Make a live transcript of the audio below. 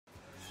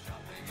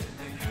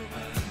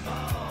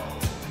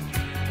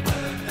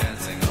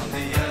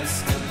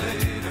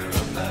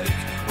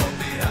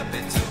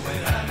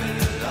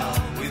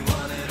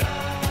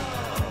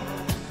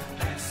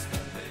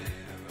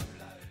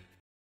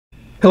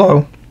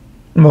Hello,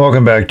 and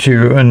welcome back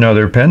to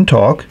another Pen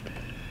Talk.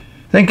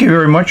 Thank you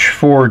very much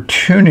for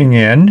tuning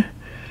in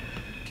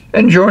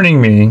and joining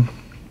me,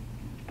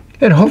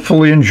 and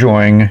hopefully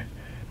enjoying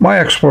my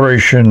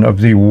exploration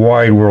of the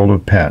wide world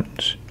of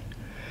pens.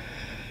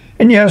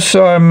 And yes,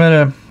 I'm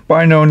going to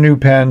buy no new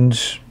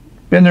pens.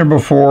 Been there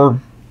before,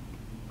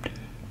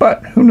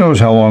 but who knows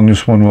how long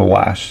this one will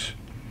last.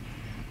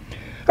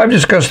 I've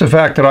discussed the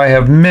fact that I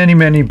have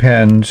many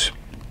pens,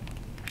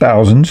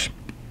 thousands,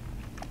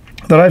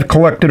 that I've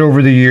collected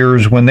over the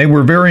years when they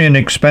were very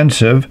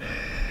inexpensive,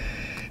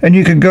 and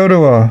you could go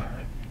to a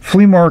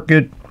flea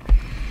market,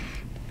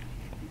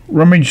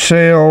 rummage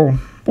sale,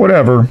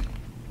 whatever,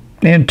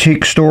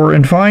 antique store,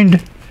 and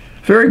find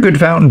very good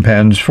fountain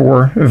pens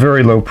for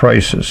very low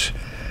prices.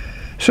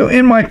 So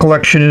in my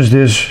collection is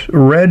this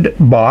red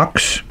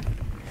box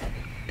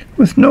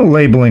with no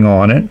labeling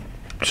on it,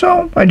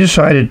 so I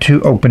decided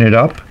to open it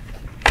up.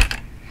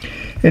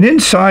 And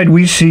inside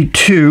we see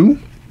two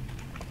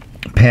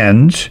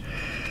pens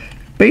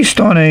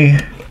based on a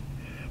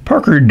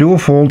Parker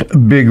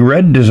Duofold Big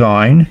Red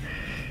design.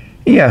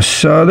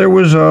 Yes, there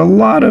was a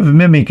lot of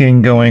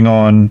mimicking going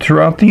on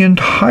throughout the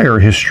entire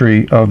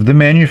history of the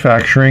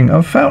manufacturing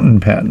of fountain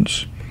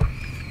pens.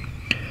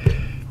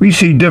 We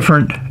see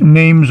different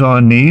names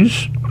on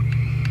these.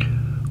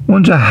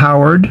 One's a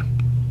Howard,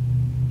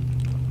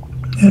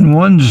 and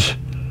one's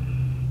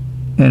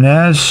an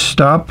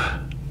Azstop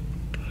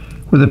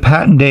with a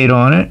patent date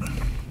on it.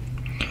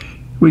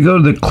 We go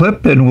to the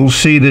clip and we'll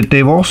see that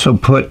they've also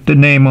put the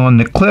name on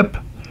the clip,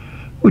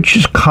 which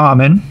is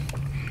common.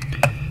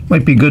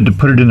 Might be good to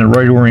put it in the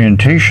right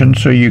orientation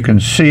so you can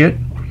see it.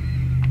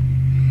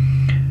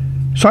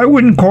 So I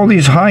wouldn't call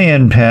these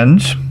high-end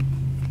pens,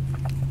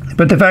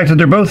 but the fact that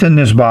they're both in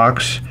this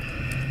box,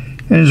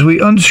 and as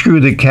we unscrew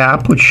the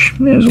cap, which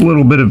has a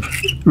little bit of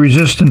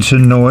resistance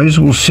and noise,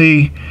 we'll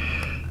see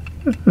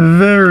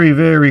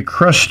very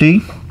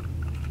crusty,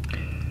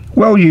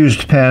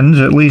 well-used pens.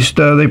 At least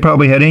they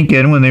probably had ink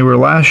in when they were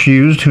last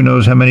used. Who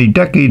knows how many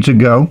decades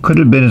ago. Could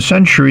have been a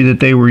century that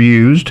they were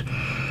used.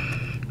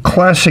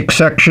 Classic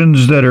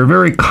sections that are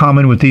very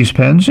common with these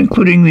pens,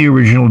 including the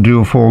original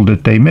Duofold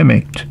that they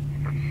mimicked.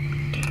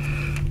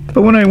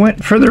 But when I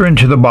went further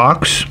into the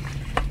box,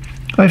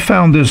 I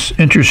found this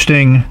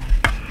interesting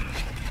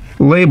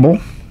label.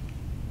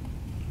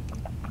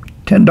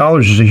 $10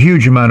 is a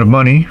huge amount of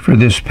money for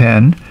this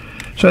pen,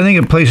 so I think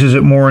it places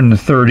it more in the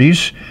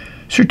 30s.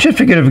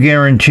 Certificate of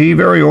guarantee,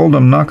 very old.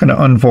 I'm not going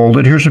to unfold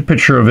it. Here's a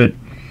picture of it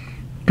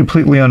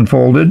completely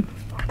unfolded.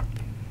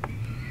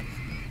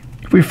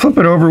 If we flip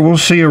it over, we'll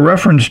see a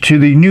reference to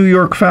the New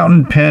York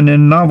Fountain Pen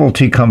and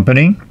Novelty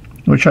Company,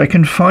 which I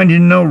can find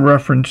in no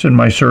reference in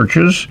my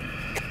searches,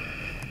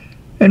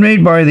 and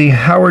made by the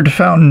Howard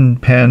Fountain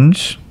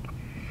Pens,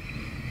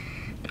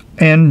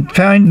 and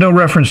find no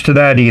reference to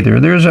that either.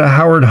 There's a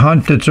Howard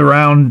Hunt that's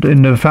around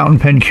in the fountain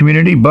pen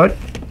community, but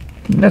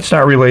that's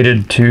not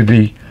related to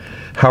the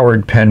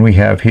Howard pen we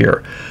have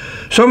here.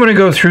 So I'm going to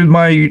go through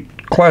my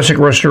classic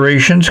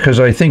restorations because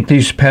I think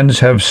these pens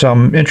have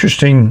some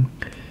interesting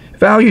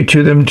value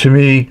to them to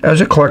me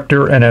as a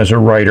collector and as a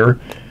writer.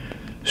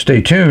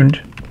 Stay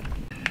tuned.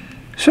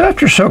 So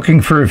after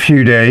soaking for a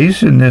few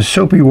days in this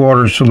soapy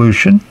water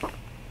solution,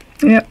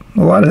 yeah,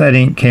 a lot of that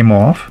ink came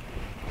off.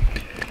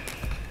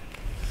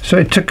 So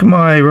I took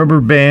my rubber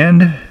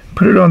band,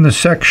 put it on the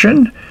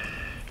section,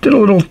 did a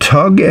little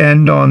tug,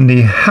 and on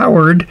the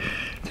Howard,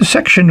 the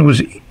section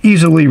was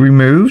easily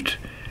removed.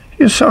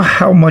 You saw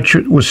how much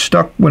it was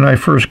stuck when I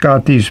first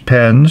got these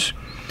pens.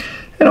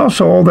 And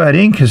also all that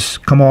ink has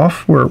come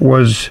off where it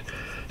was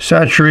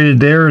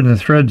saturated there in the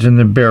threads in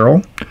the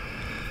barrel.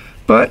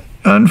 But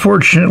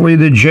unfortunately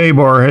the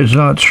J-bar has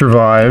not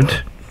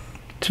survived.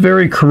 It's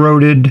very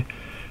corroded.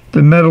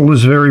 The metal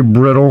is very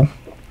brittle.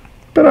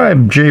 But I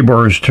have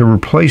J-bars to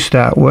replace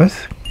that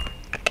with.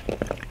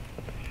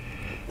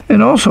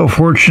 And also,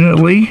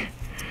 fortunately,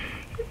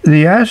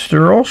 the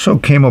aster also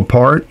came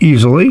apart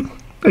easily.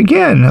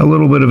 Again, a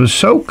little bit of a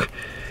soak.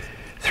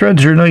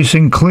 Threads are nice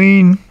and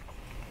clean.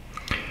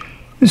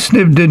 This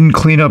nib didn't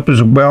clean up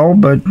as well,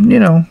 but,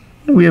 you know,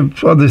 we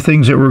have other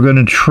things that we're going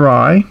to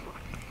try.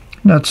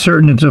 Not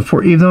certain it's a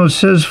 4, even though it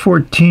says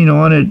 14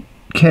 on it,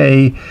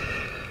 K,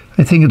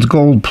 I think it's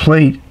gold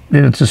plate,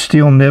 and it's a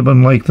steel nib,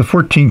 unlike the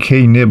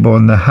 14K nib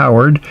on the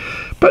Howard.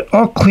 But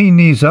I'll clean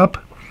these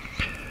up.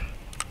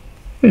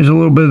 There's a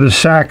little bit of the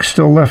sack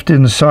still left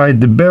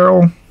inside the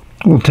barrel.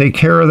 We'll take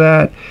care of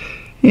that.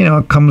 You know,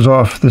 it comes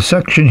off the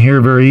section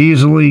here very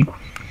easily.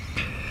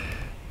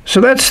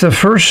 So that's the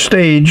first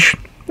stage,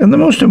 and the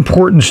most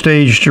important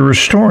stage to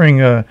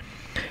restoring a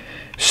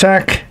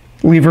sack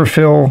lever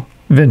fill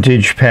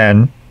vintage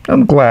pen.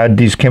 I'm glad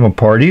these came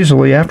apart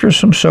easily after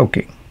some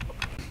soaking.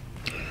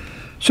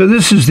 So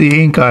this is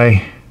the ink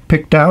I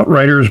picked out,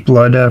 writer's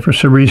blood. For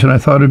some reason I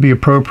thought it'd be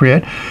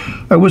appropriate.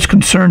 I was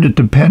concerned that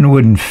the pen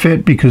wouldn't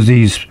fit because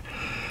these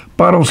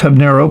bottles have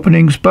narrow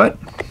openings, but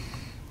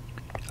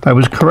I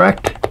was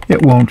correct.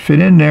 It won't fit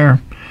in there.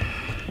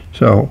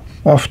 So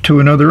off to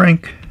another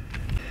ink.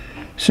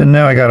 So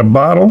now I got a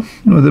bottle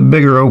with a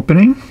bigger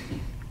opening.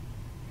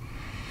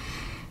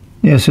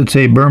 Yes, it's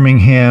a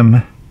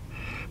Birmingham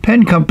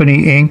Pen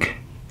Company ink.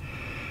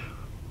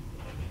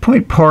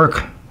 Point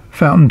Park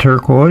Fountain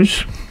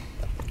Turquoise.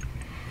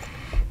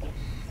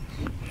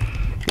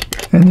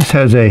 And this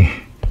has a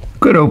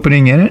good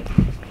opening in it.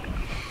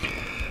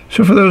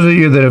 So for those of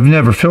you that have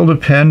never filled a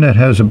pen that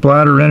has a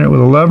bladder in it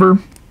with a lever,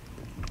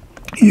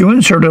 you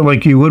insert it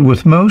like you would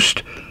with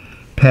most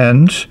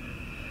pens,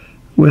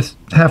 with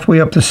halfway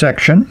up the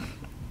section.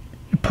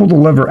 You pull the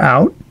lever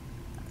out.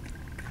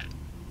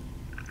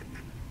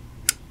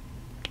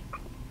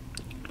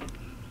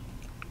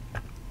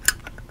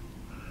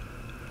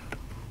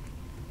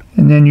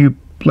 And then you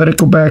let it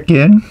go back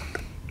in.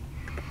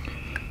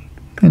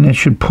 And it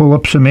should pull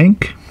up some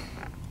ink.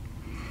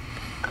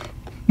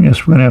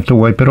 Yes, we're going to have to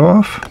wipe it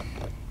off.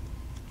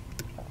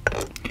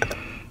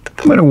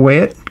 I'm going to weigh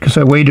it, because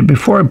I weighed it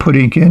before I put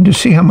ink in to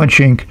see how much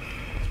ink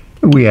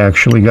we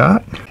actually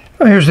got.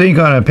 Well, here's the ink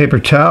on a paper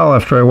towel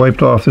after I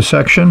wiped off the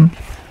section.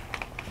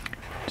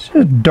 It's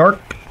a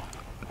dark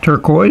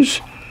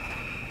turquoise.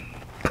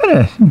 Kind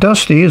of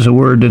dusty is a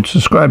word that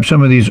describes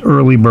some of these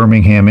early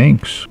Birmingham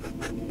inks.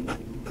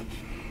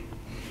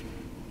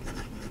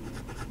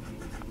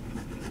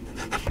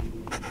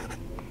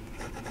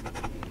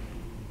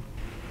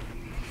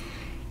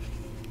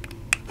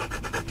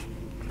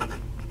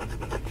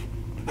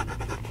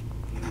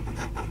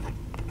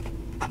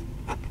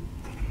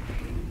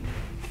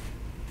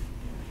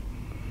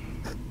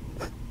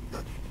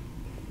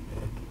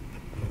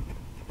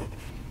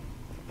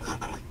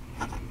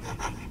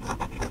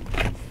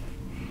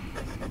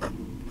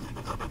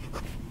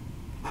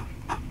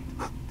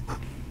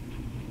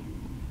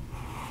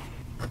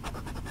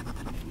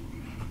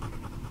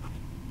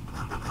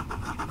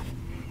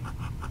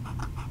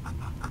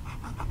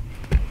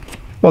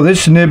 Well,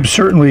 this nib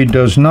certainly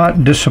does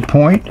not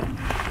disappoint.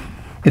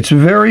 It's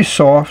very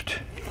soft,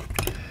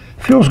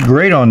 feels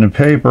great on the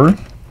paper,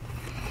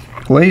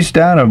 lays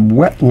down a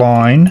wet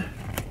line.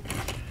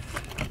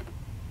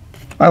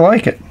 I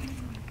like it.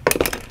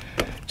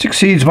 It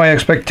exceeds my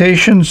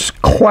expectations.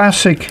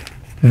 Classic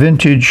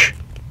vintage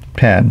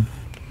pen.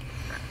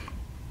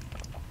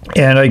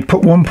 And I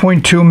put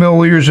 1.2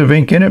 milliliters of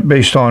ink in it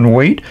based on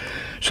weight.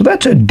 So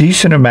that's a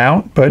decent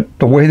amount, but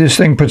the way this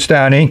thing puts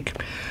down ink,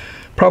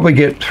 probably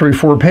get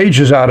 3-4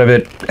 pages out of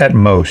it at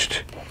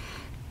most.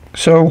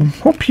 So,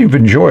 hope you've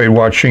enjoyed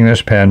watching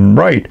this pen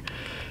write.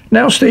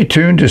 Now stay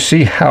tuned to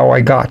see how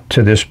I got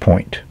to this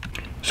point.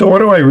 So what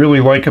do I really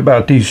like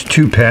about these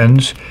two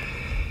pens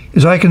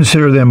is I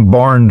consider them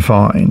barn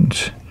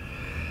finds.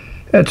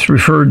 That's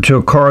referred to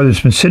a car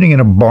that's been sitting in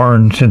a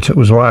barn since it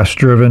was last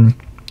driven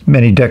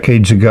many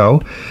decades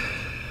ago.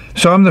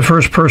 So I'm the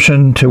first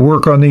person to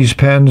work on these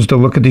pens, to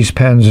look at these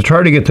pens, to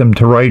try to get them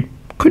to write,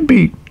 could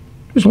be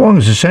as long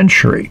as a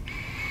century.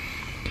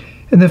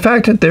 And the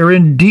fact that they're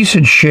in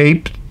decent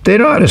shape, they're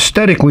not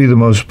aesthetically the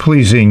most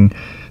pleasing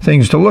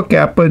things to look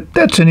at, but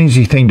that's an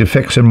easy thing to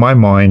fix in my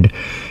mind.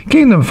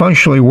 Getting them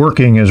functionally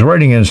working as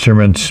writing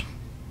instruments,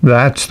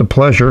 that's the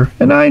pleasure,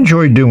 and I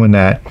enjoy doing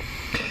that.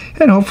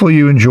 And hopefully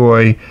you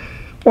enjoy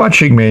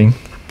watching me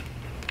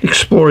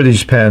explore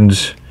these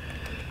pens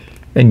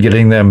and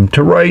getting them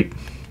to write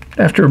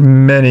after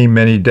many,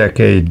 many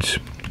decades.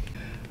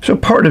 So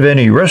part of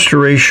any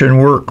restoration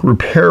work,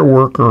 repair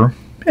work, or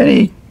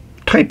any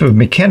type of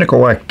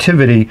mechanical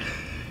activity,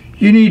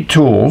 you need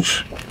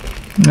tools.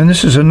 And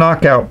this is a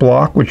knockout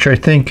block, which I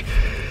think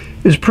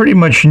is pretty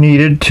much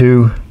needed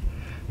to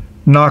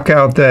knock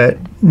out that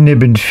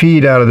nib and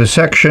feed out of the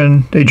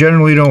section. They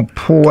generally don't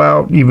pull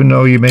out, even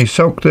though you may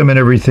soak them and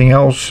everything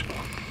else.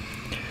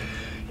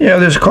 Yeah,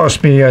 this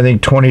cost me, I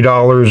think,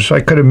 $20.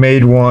 I could have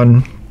made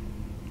one.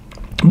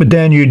 But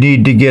then you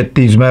need to get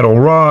these metal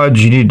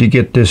rods, you need to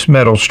get this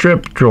metal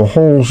strip, drill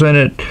holes in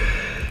it,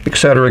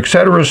 etc.,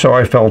 etc. So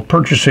I felt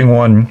purchasing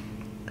one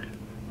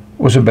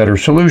was a better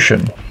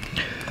solution.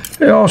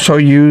 I also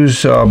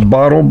use a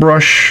bottle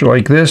brush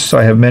like this.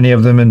 I have many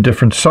of them in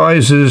different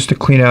sizes to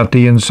clean out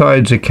the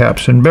insides of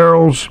caps and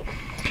barrels.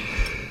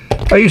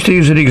 I used to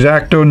use an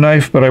X-Acto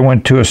knife, but I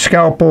went to a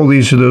scalpel.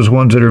 These are those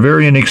ones that are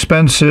very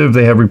inexpensive.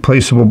 They have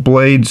replaceable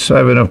blades. I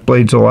have enough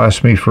blades to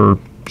last me for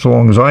as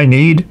long as I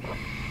need.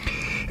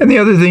 And the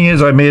other thing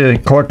is I made a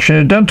collection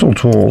of dental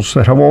tools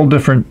that have all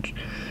different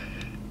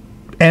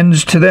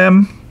ends to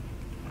them.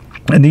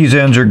 And these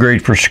ends are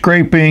great for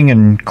scraping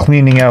and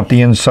cleaning out the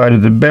inside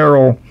of the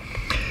barrel,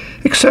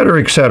 etc.,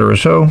 etc.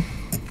 So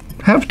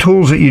have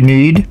tools that you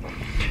need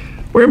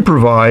or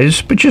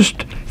improvise, but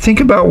just think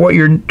about what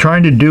you're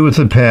trying to do with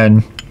the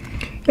pen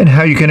and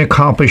how you can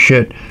accomplish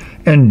it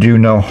and do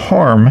no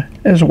harm,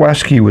 as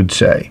Wesky would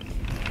say.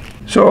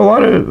 So a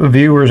lot of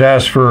viewers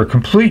ask for a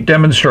complete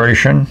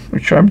demonstration,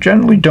 which I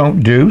generally don't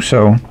do.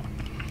 So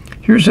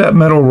here's that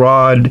metal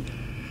rod.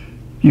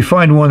 You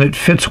find one that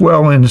fits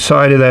well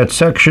inside of that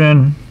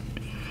section.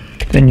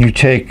 Then you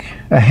take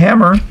a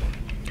hammer,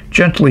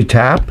 gently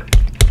tap,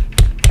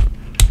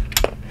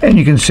 and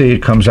you can see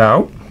it comes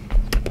out.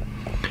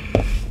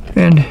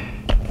 And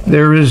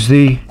there is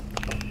the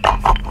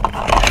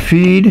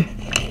feed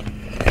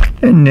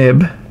and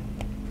nib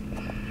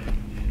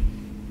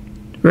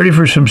Ready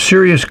for some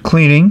serious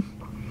cleaning.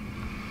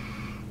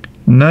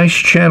 Nice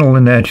channel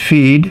in that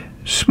feed.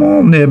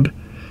 Small nib.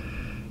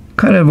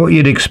 Kind of what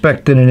you'd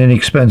expect in an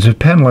inexpensive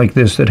pen like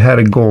this that had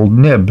a gold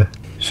nib.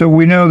 So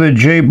we know that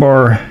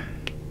J-bar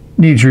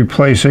needs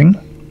replacing.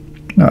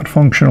 Not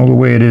functional the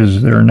way it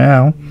is there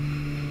now.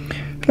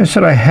 I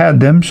said I had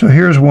them, so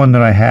here's one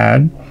that I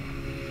had.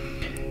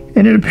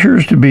 And it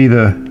appears to be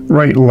the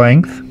right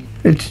length.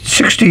 It's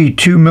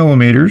 62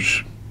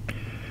 millimeters.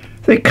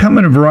 They come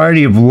in a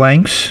variety of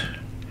lengths.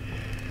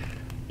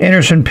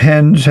 Anderson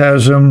Pens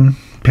has them.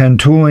 Pen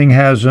Tooling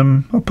has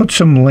them. I'll put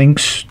some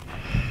links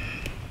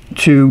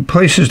to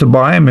places to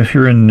buy them if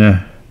you're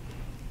in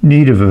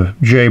need of a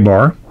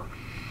J-bar.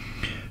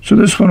 So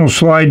this one will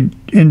slide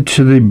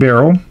into the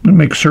barrel and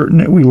make certain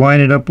that we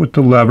line it up with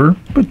the lever,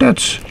 but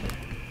that's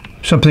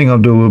something I'll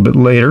do a little bit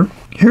later.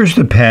 Here's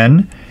the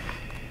pen.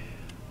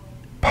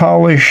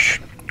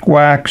 Polished,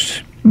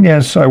 wax.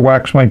 Yes, I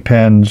wax my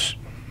pens.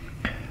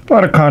 A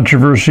lot of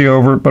controversy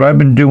over it, but I've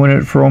been doing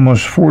it for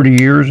almost 40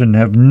 years and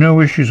have no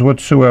issues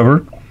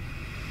whatsoever.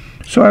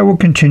 So I will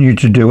continue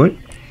to do it.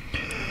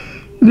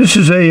 This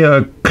is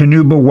a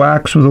Canuba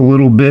wax with a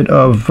little bit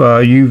of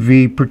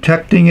UV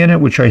protecting in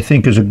it, which I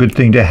think is a good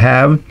thing to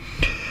have.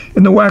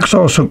 And the wax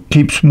also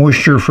keeps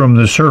moisture from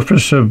the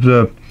surface of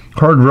the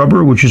hard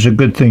rubber, which is a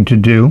good thing to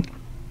do.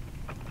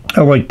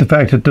 I like the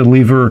fact that the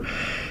lever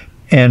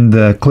and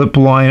the clip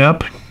line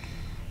up.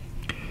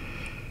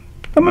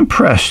 I'm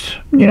impressed.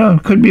 You know,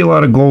 it could be a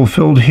lot of gold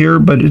filled here,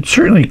 but it's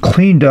certainly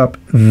cleaned up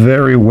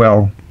very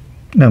well.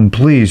 And I'm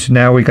pleased.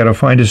 Now we got to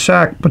find a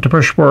sack, put the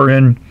pressure bar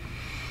in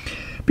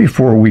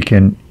before we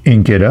can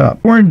ink it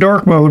up. We're in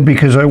dark mode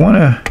because I want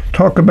to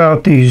talk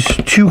about these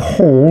two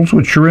holes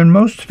which are in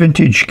most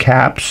vintage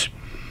caps.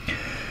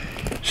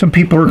 Some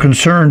people are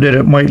concerned that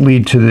it might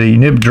lead to the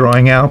nib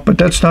drying out, but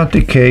that's not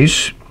the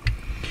case.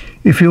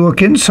 If you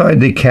look inside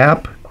the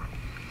cap,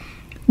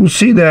 we'll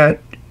see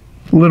that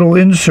little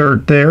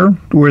insert there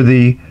where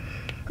the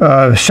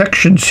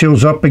section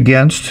seals up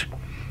against.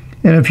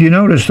 And if you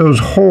notice, those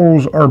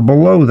holes are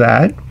below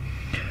that.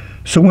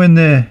 So when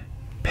the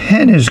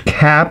pen is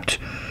capped,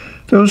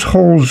 those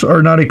holes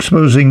are not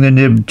exposing the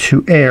nib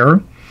to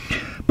air.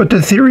 But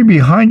the theory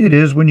behind it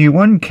is when you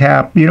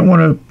uncap, you don't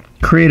want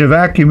to create a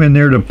vacuum in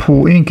there to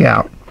pull ink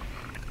out.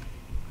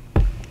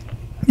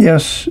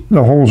 Yes,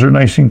 the holes are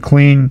nice and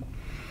clean,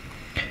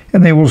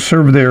 and they will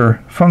serve their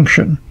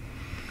function.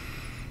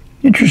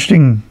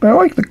 Interesting. I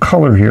like the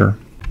color here.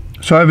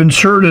 So I've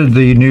inserted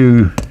the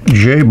new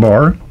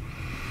J-bar,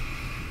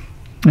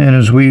 and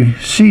as we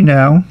see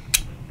now,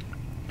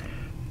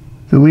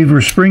 the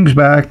lever springs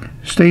back,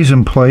 stays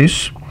in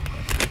place.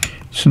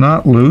 It's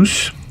not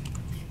loose.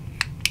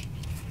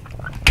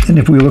 And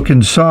if we look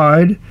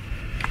inside,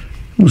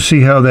 we'll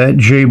see how that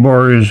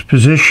J-bar is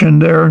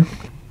positioned there.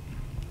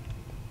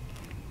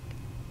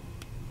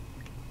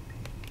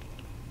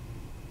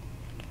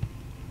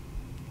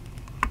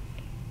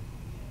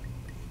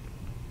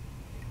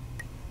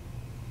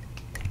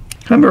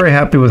 I'm very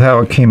happy with how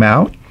it came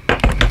out.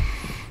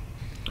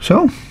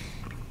 So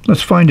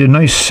let's find a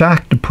nice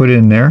sack to put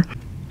in there.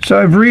 So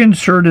I've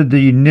reinserted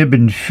the nib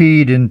and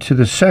feed into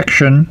the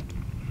section.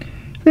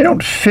 They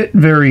don't fit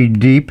very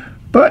deep,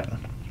 but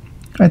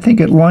I think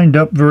it lined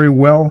up very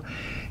well.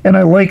 And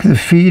I like the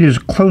feed as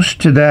close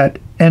to that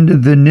end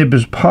of the nib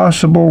as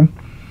possible,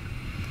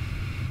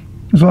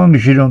 as long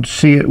as you don't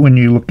see it when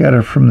you look at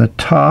it from the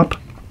top.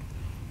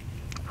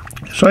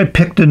 So I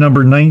picked a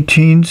number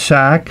 19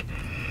 sack.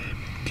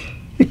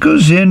 It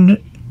goes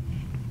in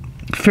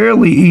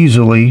fairly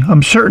easily.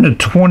 I'm certain a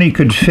 20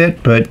 could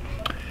fit, but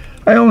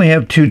I only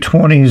have two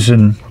 20s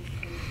and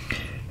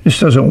this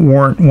doesn't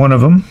warrant one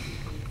of them.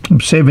 I'm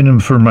saving them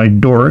for my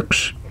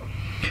Dorics.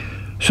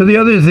 So the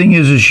other thing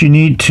is you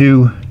need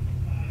to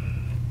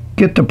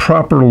get the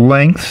proper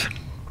length.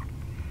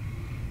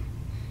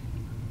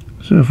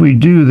 So if we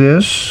do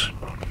this,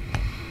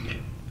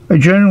 I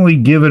generally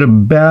give it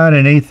about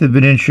 1/8 of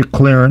an inch of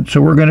clearance.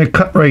 So we're going to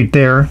cut right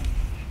there.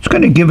 It's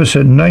going to give us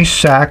a nice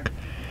sack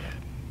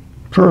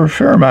for a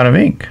fair amount of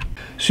ink.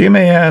 So you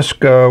may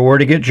ask where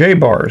to get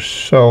J-bars.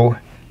 So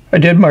I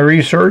did my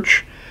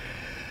research.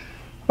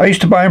 I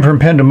used to buy them from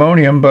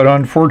Pendemonium, but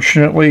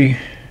unfortunately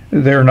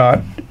they're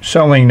not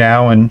selling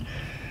now, and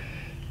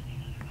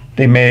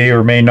they may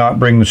or may not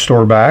bring the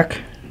store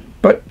back.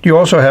 But you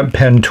also have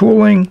Pen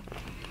Tooling,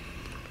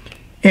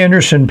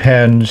 Anderson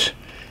Pens,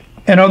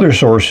 and other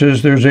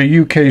sources. There's a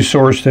UK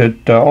source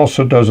that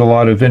also does a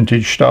lot of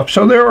vintage stuff.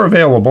 So they're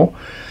available.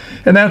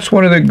 And that's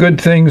one of the good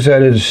things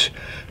that is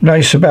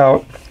nice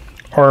about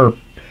our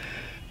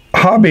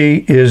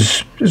hobby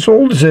is, as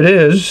old as it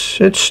is,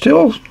 it's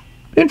still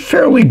in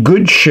fairly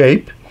good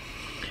shape.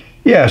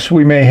 Yes,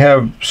 we may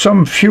have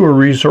some fewer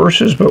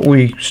resources, but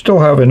we still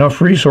have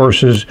enough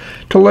resources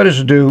to let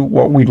us do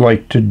what we'd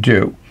like to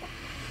do.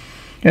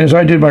 And as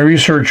I did my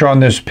research on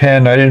this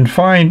pen, I didn't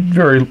find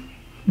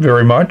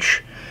very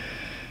much.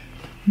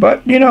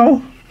 But, you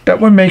know, that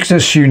one makes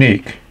this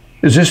unique.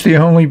 Is this the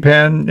only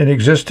pen in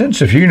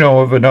existence? If you know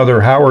of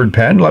another Howard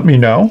pen, let me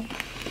know.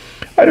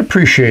 I'd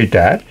appreciate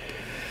that.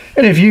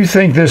 And if you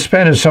think this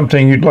pen is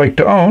something you'd like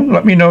to own,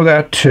 let me know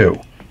that too.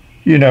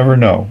 You never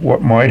know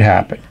what might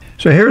happen.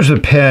 So here's the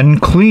pen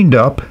cleaned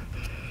up.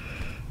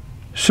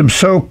 Some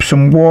soap,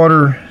 some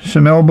water,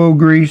 some elbow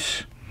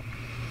grease,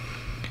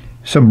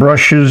 some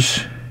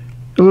brushes,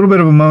 a little bit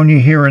of ammonia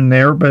here and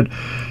there, but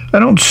I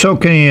don't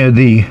soak any of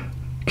the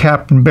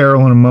cap and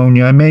barrel in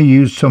ammonia. I may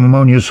use some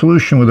ammonia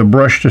solution with a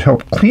brush to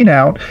help clean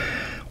out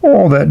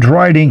all that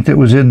dried ink that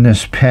was in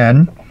this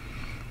pen.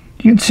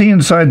 You can see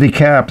inside the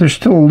cap there's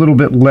still a little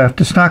bit left.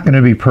 It's not going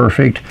to be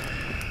perfect.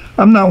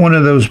 I'm not one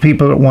of those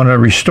people that want to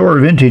restore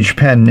a vintage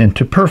pen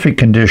into perfect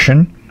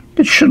condition.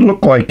 It should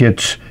look like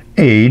its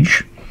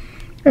age,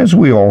 as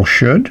we all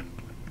should.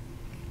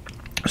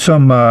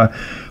 Some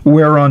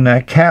wear on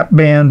that cap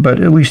band, but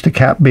at least the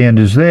cap band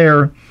is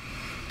there.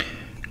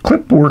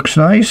 Clip works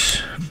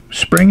nice,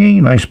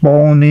 springy, nice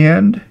ball in the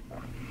end.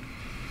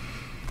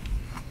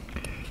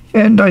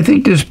 And I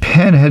think this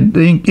pen had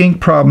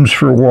ink problems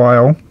for a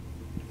while.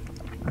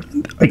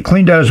 I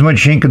cleaned out as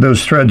much ink of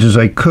those threads as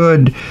I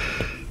could.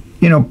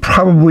 You know,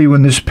 probably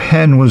when this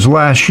pen was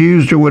last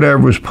used or whatever,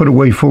 was put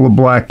away full of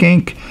black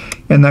ink,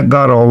 and that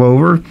got all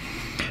over.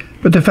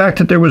 But the fact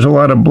that there was a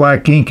lot of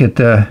black ink at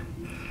the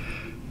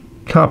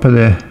top of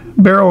the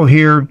barrel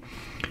here,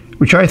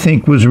 which I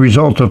think was a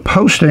result of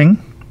posting,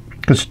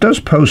 because it does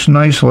post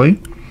nicely,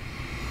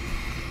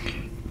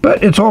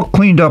 but it's all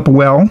cleaned up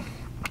well.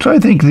 So I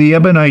think the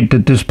ebonite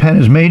that this pen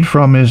is made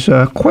from is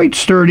quite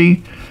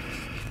sturdy.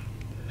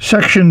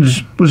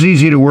 Sections was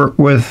easy to work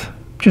with.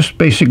 Just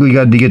basically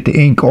got to get the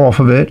ink off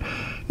of it,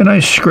 and I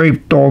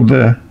scraped all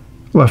the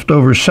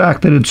leftover sack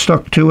that had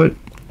stuck to it.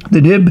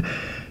 The nib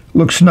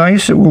looks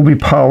nice. It will be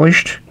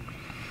polished.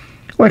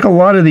 Like a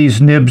lot of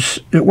these nibs,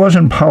 it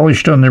wasn't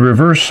polished on the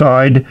reverse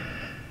side.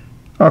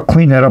 I'll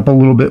clean that up a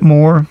little bit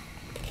more.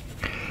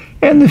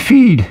 And the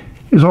feed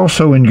is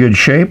also in good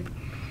shape.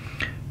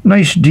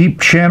 Nice deep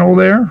channel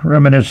there,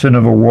 reminiscent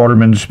of a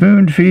Waterman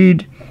spoon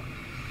feed.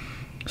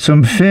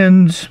 Some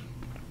fins.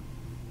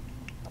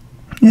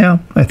 Yeah,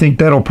 I think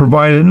that'll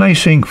provide a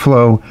nice ink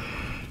flow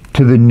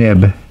to the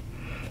nib.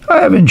 I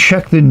haven't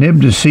checked the nib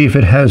to see if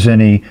it has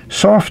any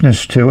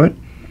softness to it.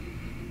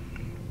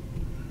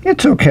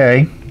 It's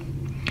okay.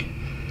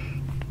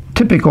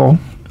 Typical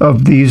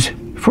of these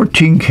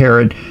 14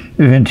 karat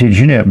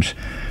vintage nibs.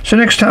 So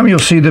next time you'll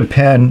see the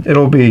pen,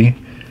 it'll be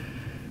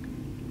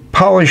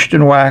polished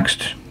and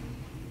waxed,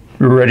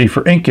 ready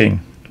for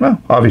inking.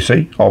 Well,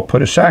 obviously, I'll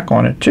put a sack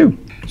on it too.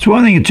 So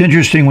one thing that's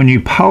interesting, when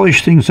you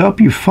polish things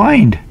up, you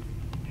find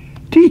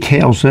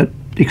details that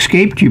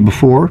escaped you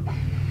before.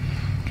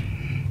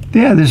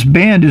 Yeah, this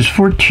band is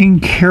 14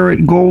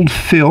 karat gold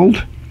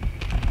filled.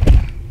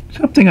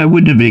 Something I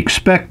wouldn't have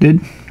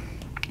expected.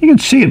 You can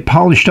see it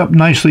polished up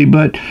nicely,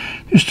 but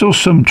there's still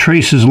some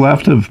traces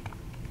left of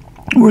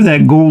where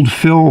that gold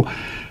fill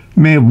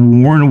may have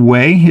worn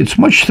away. It's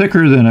much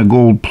thicker than a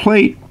gold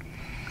plate.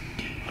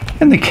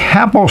 And the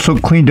cap also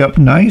cleaned up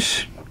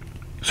nice.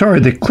 Sorry,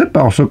 the clip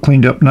also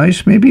cleaned up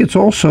nice. Maybe it's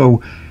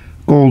also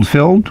gold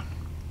filled.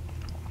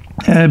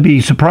 And I'd be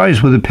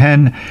surprised with a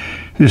pen,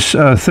 this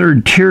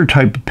third tier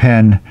type of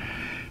pen,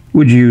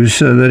 would use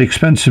that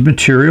expensive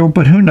material,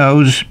 but who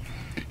knows?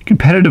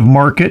 Competitive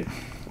market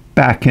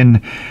back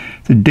in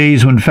the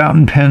days when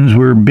fountain pens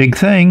were big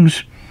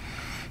things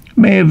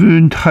may have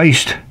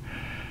enticed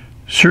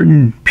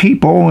certain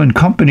people and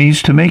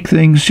companies to make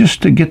things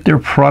just to get their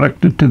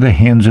product into the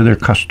hands of their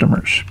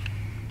customers.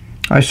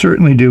 I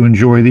certainly do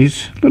enjoy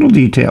these little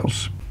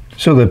details.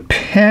 So the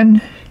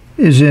pen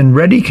is in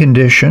ready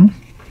condition,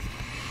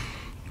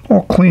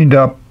 all cleaned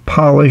up,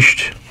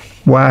 polished,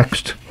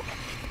 waxed,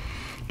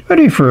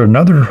 ready for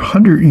another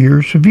 100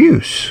 years of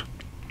use.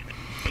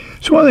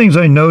 So one of the things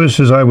I noticed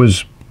as I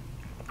was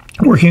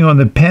working on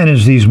the pen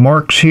is these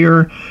marks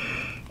here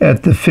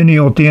at the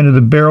finial at the end of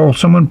the barrel.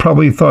 Someone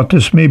probably thought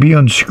this may be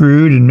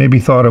unscrewed and maybe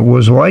thought it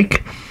was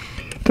like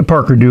the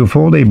Parker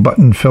Duofold, a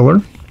button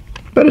filler,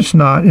 but it's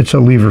not. It's a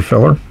lever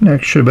filler.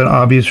 That should have been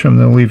obvious from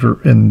the lever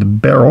in the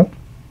barrel.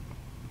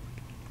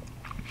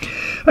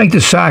 I think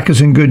the sack is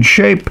in good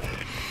shape.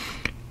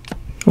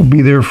 It'll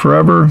be there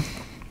forever.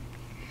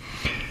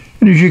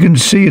 And as you can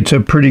see, it's a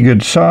pretty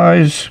good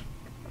size.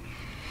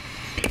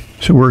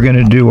 So we're going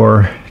to do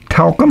our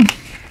talcum,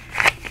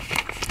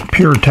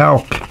 pure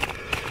talc,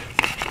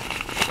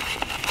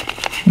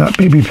 not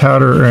baby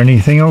powder or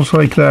anything else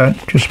like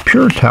that, just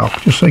pure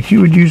talc, just like you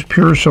would use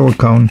pure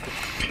silicone.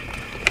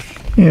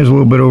 There's a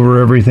little bit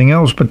over everything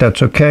else, but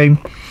that's okay.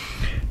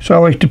 So I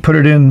like to put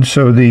it in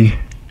so the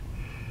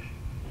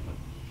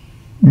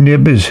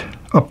nib is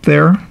up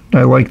there.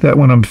 I like that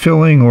when I'm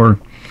filling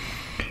or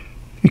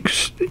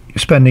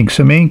expending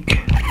some ink.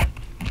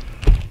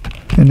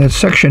 And that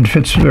section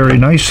fits very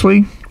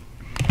nicely,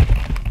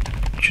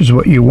 which is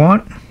what you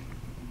want.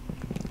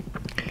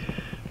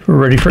 We're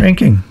ready for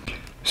inking.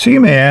 So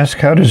you may ask,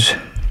 how does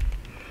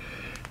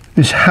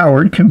this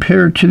Howard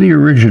compare to the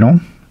original?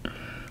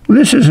 Well,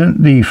 this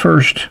isn't the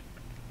first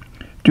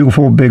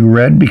Duofold Big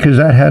Red, because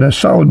that had a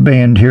solid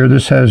band here.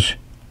 This has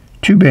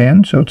two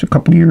bands, so it's a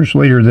couple years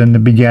later than the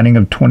beginning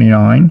of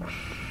 29.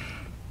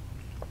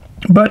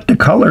 but the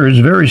color is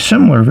very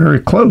similar, very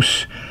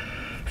close.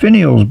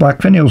 Finials, black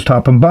finials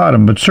top and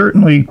bottom, but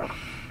certainly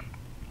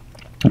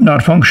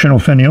not functional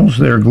finials.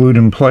 They're glued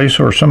in place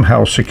or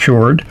somehow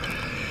secured.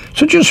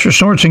 So just for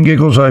snorts and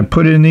giggles, I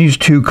put in these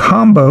two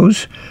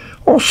combos,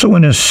 also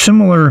in a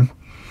similar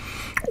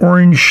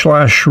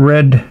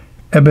orange/red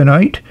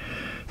ebonite.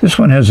 This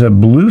one has a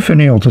blue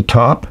finial at the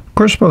top. Of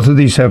course, both of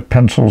these have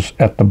pencils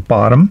at the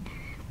bottom.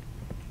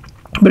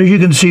 But as you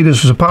can see,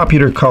 this is a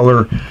popular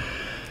color.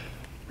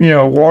 You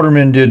know,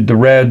 Waterman did the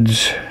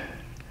reds.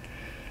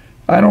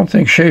 I don't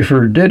think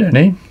Sheaffer did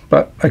any,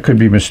 but I could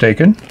be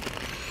mistaken.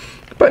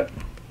 But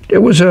it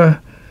was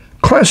a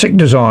classic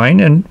design,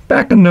 and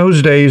back in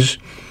those days,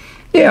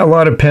 yeah, a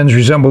lot of pens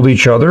resembled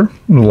each other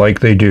like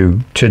they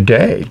do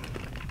today.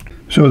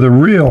 So the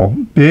real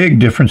big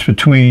difference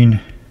between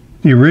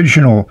the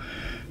original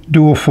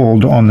dual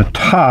fold on the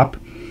top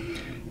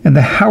and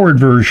the Howard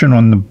version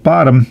on the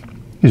bottom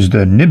is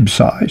the nib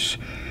size.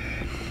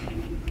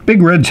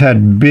 Big Reds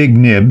had big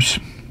nibs,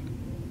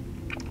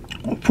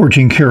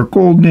 14 karat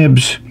gold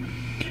nibs,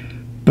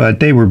 but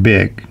they were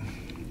big.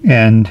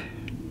 And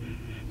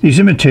these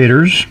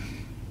imitators,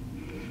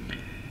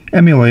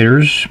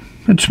 emulators,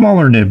 had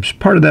smaller nibs.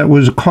 Part of that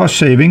was a cost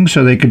saving,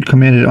 so they could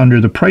come in at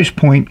under the price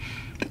point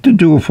that the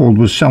dual fold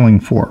was selling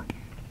for.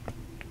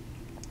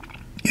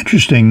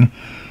 Interesting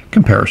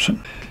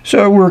comparison.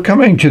 So we're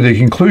coming to the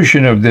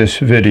conclusion of this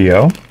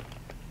video.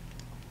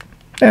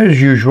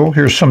 As usual,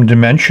 here's some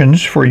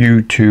dimensions for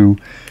you to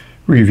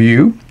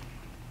review.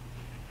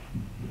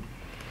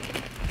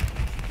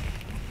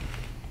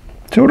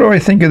 So what do I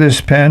think of this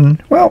pen?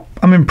 Well,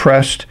 I'm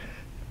impressed,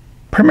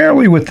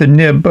 primarily with the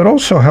nib, but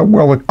also how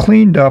well it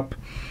cleaned up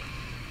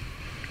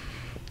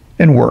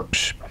and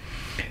works.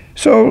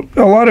 So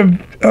a lot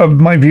of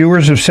my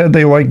viewers have said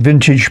they like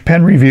vintage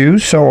pen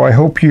reviews, so I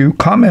hope you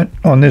comment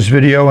on this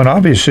video, and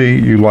obviously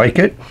you like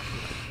it.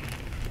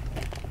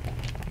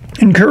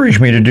 Encourage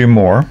me to do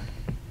more.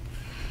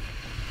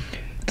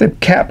 The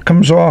cap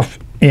comes off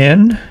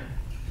in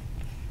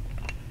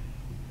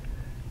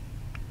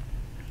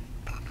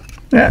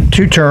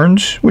 2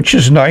 turns, which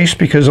is nice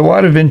because a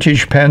lot of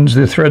vintage pens,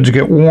 the threads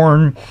get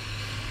worn,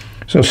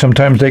 so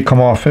sometimes they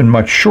come off in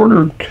much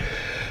shorter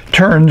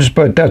turns,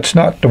 but that's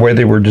not the way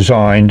they were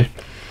designed.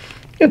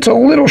 It's a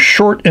little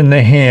short in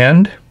the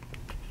hand.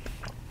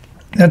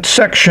 That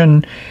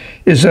section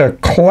is a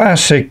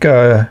classic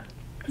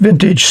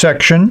vintage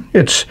section.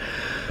 It's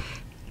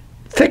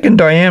thick in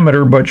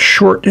diameter but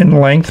short in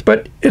length,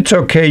 but it's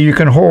okay. You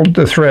can hold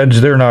the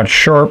threads. They're not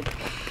sharp.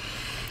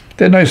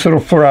 That nice little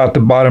flare out the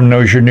bottom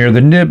knows you're near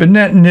the nib, and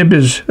that nib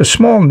is a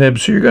small nib,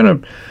 so you're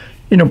going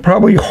to,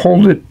 probably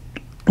hold it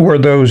where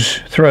those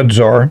threads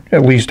are.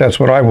 At least that's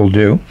what I will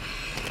do.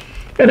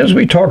 And as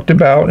we talked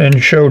about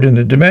and showed in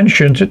the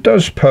dimensions, it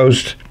does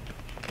post.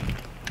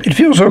 It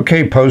feels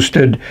okay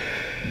posted.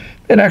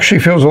 It actually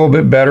feels a little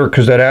bit better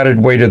because that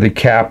added weight of the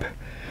cap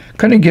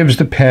kind of gives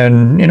the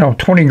pen,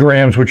 20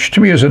 grams, which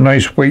to me is a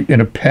nice weight in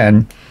a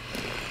pen.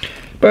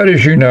 But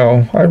as you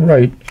know, I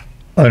write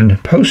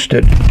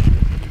unposted.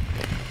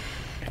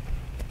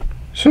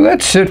 So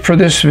that's it for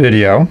this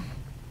video.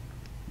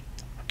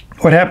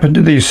 What happened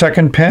to the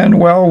second pen?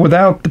 Well,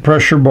 without the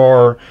pressure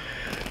bar,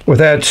 with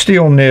that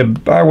steel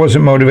nib, I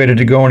wasn't motivated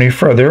to go any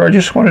further. I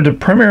just wanted to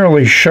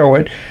primarily show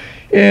it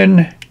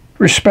in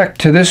respect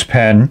to this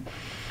pen,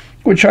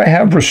 which I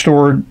have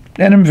restored,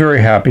 and I'm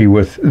very happy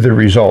with the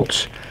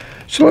results.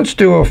 So let's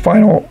do a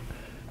final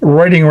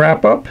writing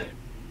wrap-up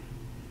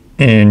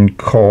and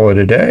call it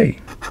a day.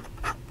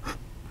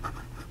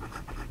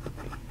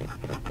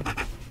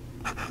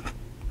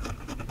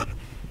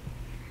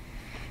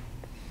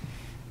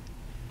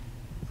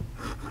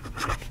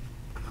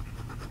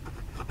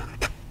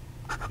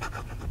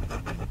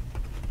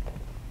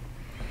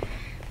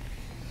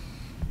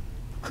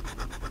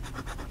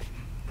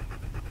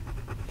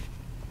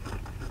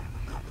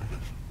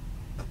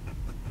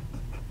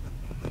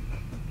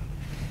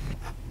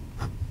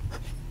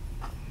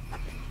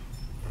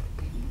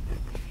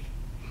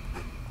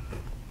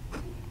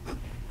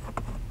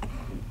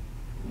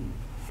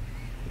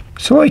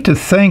 So I'd like to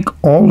thank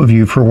all of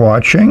you for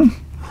watching.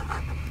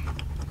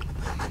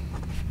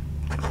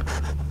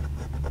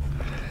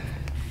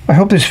 I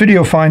hope this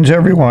video finds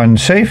everyone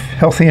safe,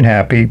 healthy, and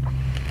happy,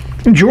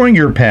 enjoying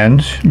your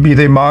pens, be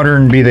they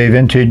modern, be they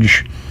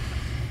vintage.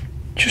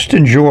 Just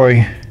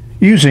enjoy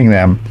using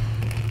them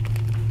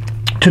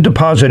to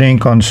deposit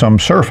ink on some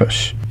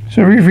surface.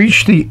 So we've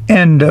reached the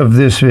end of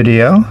this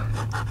video.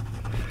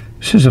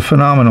 This is a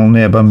phenomenal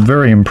nib. I'm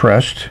very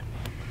impressed.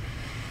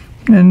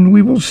 And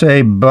we will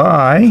say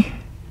bye.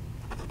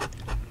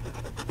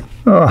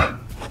 Oh,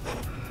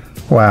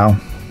 wow.